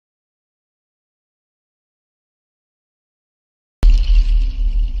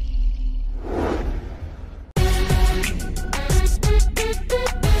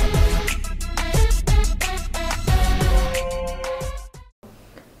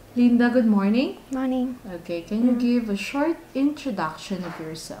Linda, good morning. Morning. Okay, can you give a short introduction of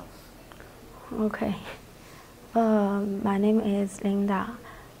yourself? Okay. My name is Linda.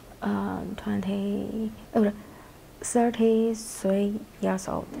 33 years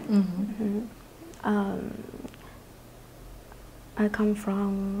old. I come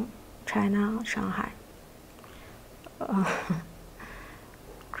from China, Shanghai.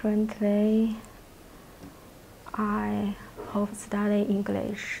 Currently, I hope study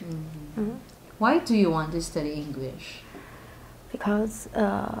English. Why do you want to study English? Because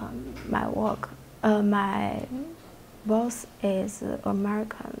my boss is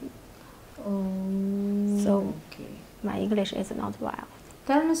American. So Okay. my English is not well.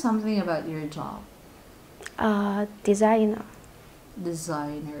 Tell me something about your job. Designer.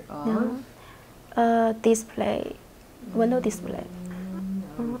 Designer of? Display. Window display.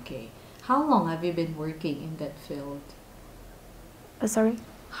 Okay. How long have you been working in that field? Sorry?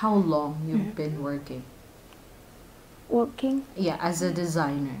 How long you've been working? Working? Yeah, as a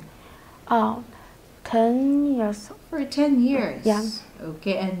designer. 10 years. For 10 years? Yeah.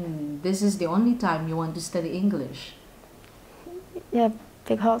 Okay, and this is the only time you want to study English? Yeah,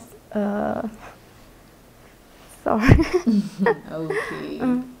 because sorry. Okay,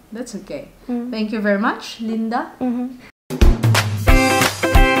 that's okay. Thank you very much, Linda.